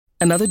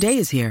Another day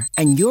is here,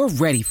 and you're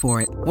ready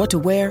for it. What to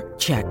wear?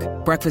 Check.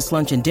 Breakfast,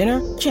 lunch, and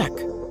dinner? Check.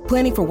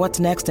 Planning for what's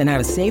next and how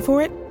to save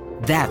for it?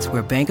 That's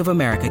where Bank of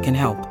America can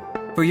help.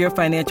 For your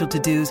financial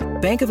to-dos,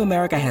 Bank of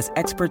America has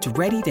experts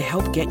ready to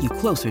help get you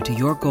closer to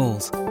your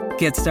goals.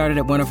 Get started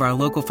at one of our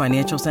local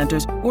financial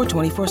centers or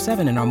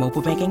 24/7 in our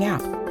mobile banking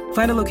app.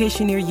 Find a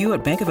location near you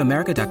at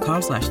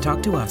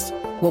bankofamerica.com/talktous.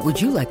 What would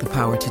you like the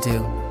power to do?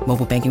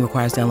 Mobile banking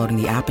requires downloading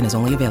the app and is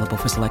only available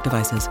for select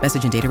devices.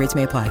 Message and data rates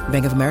may apply.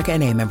 Bank of America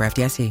N.A., member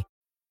FDIC.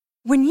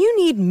 When you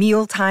need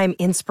mealtime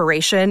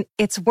inspiration,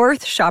 it's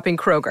worth shopping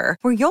Kroger,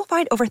 where you'll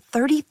find over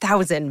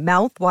 30,000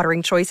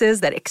 mouth-watering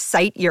choices that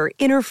excite your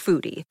inner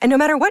foodie. And no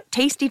matter what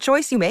tasty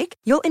choice you make,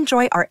 you'll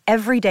enjoy our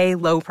everyday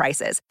low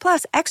prices,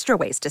 plus extra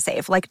ways to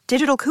save, like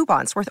digital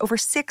coupons worth over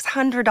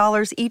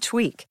 $600 each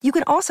week. You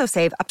can also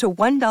save up to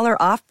 $1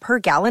 off per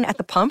gallon at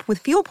the pump with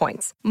fuel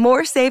points.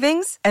 More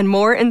savings and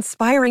more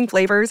inspiring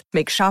flavors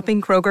make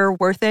shopping Kroger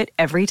worth it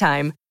every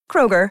time.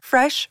 Kroger,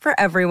 fresh for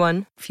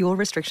everyone. Fuel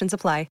restrictions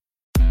apply.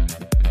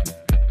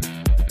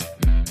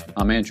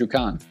 I'm Andrew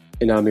Kahn.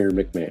 And I'm Aaron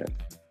McMahon.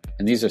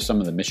 And these are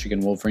some of the Michigan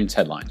Wolverines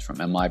headlines from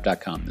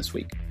MLive.com this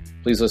week.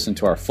 Please listen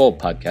to our full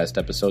podcast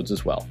episodes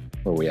as well,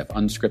 where we have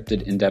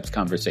unscripted, in-depth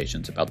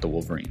conversations about the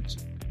Wolverines.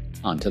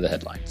 On to the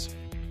headlines.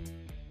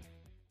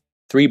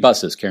 3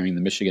 buses carrying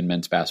the Michigan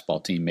men's basketball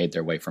team made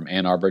their way from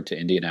Ann Arbor to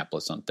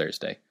Indianapolis on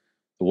Thursday.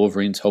 The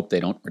Wolverines hope they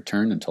don't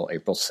return until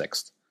April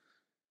 6th.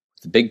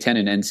 With the Big Ten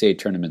and NCAA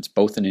tournaments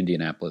both in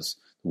Indianapolis,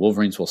 the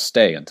Wolverines will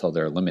stay until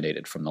they're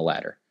eliminated from the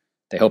latter.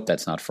 They hope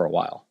that's not for a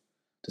while.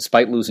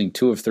 Despite losing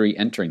 2 of 3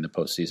 entering the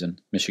postseason,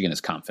 Michigan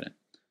is confident.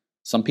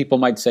 Some people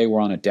might say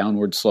we're on a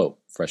downward slope,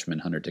 freshman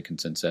Hunter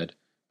Dickinson said.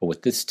 But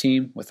with this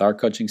team, with our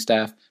coaching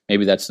staff,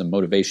 maybe that's the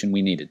motivation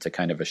we needed to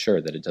kind of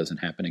assure that it doesn't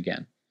happen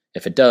again.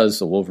 If it does,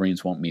 the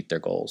Wolverines won't meet their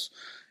goals.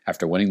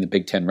 After winning the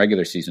Big Ten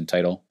regular season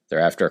title, they're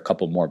after a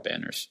couple more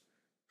banners.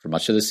 For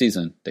much of the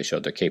season, they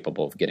showed they're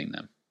capable of getting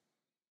them.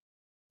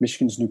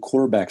 Michigan's new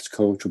quarterbacks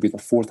coach will be the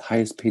 4th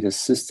highest paid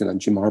assistant on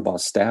Jim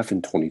Harbaugh's staff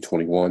in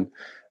 2021.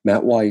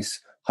 Matt Weiss,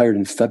 hired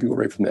in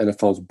February from the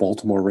NFL's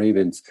Baltimore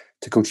Ravens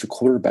to coach the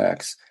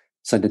quarterbacks,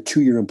 signed a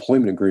 2-year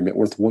employment agreement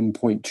worth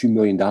 $1.2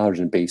 million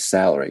in base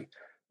salary.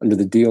 Under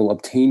the deal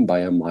obtained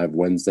by MLive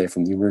Wednesday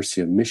from the University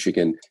of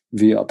Michigan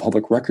via a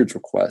public records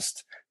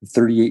request, the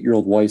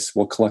 38-year-old Weiss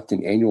will collect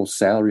an annual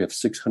salary of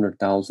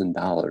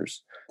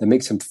 $600,000. That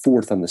makes him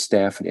 4th on the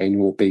staff in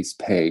annual base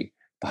pay,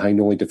 behind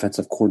only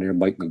defensive coordinator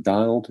Mike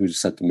Macdonald, who's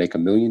set to make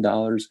 $1 million,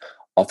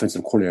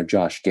 offensive coordinator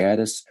Josh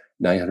Gaddis,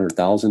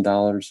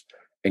 $900,000,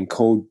 and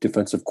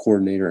co-defensive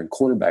coordinator and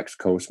cornerbacks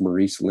coach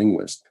Maurice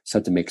Linguist,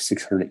 set to make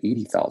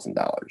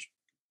 $680,000.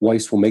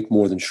 Weiss will make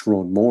more than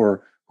Sharon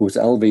Moore, who was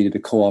elevated to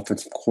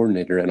co-offensive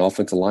coordinator and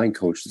offensive line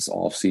coach this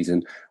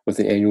offseason with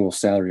an annual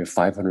salary of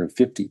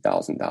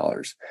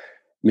 $550,000.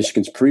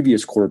 Michigan's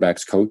previous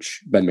quarterbacks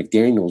coach, Ben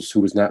McDaniels,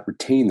 who was not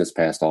retained this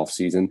past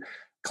offseason,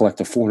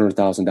 collected a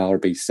 $400,000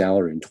 base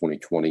salary in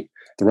 2020.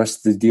 The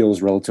rest of the deal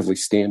is relatively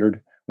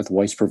standard, with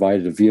Weiss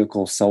provided a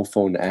vehicle, cell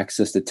phone, and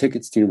access to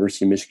tickets to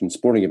University of Michigan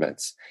sporting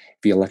events.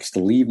 If he elects to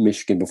leave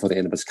Michigan before the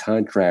end of his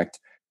contract,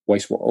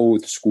 Weiss will owe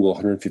the school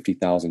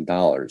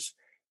 $150,000.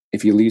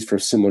 If he leaves for a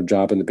similar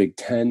job in the Big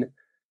Ten,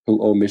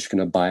 he'll owe Michigan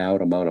a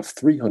buyout amount of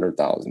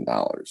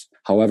 $300,000.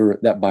 However,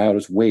 that buyout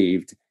is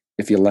waived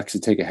if he elects to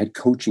take a head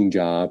coaching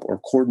job or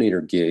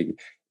coordinator gig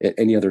at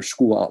any other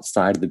school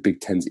outside of the Big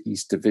Ten's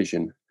East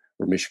Division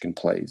where Michigan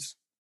plays.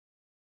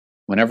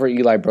 Whenever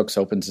Eli Brooks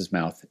opens his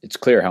mouth, it's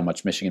clear how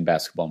much Michigan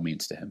basketball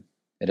means to him.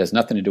 It has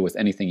nothing to do with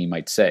anything he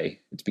might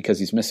say. It's because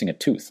he's missing a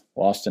tooth,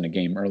 lost in a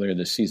game earlier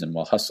this season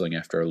while hustling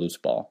after a loose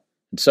ball.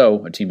 And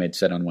so, a teammate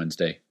said on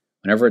Wednesday,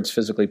 whenever it's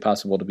physically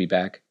possible to be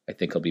back, I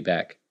think he'll be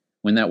back.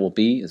 When that will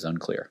be is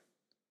unclear.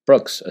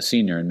 Brooks, a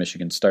senior in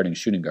Michigan's starting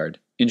shooting guard,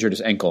 injured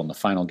his ankle in the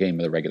final game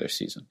of the regular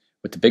season.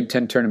 With the Big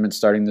Ten tournament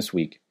starting this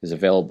week, his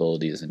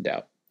availability is in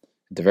doubt.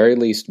 At the very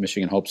least,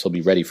 Michigan hopes he'll be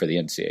ready for the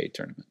NCAA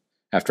tournament.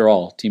 After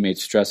all,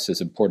 teammates stressed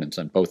his importance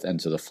on both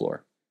ends of the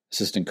floor.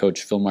 Assistant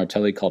coach Phil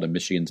Martelli called him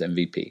Michigan's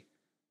MVP,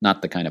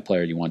 not the kind of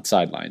player you want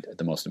sidelined at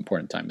the most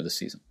important time of the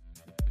season.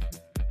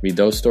 Read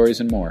those stories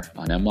and more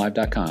on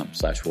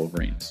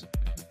mlive.com/Wolverines.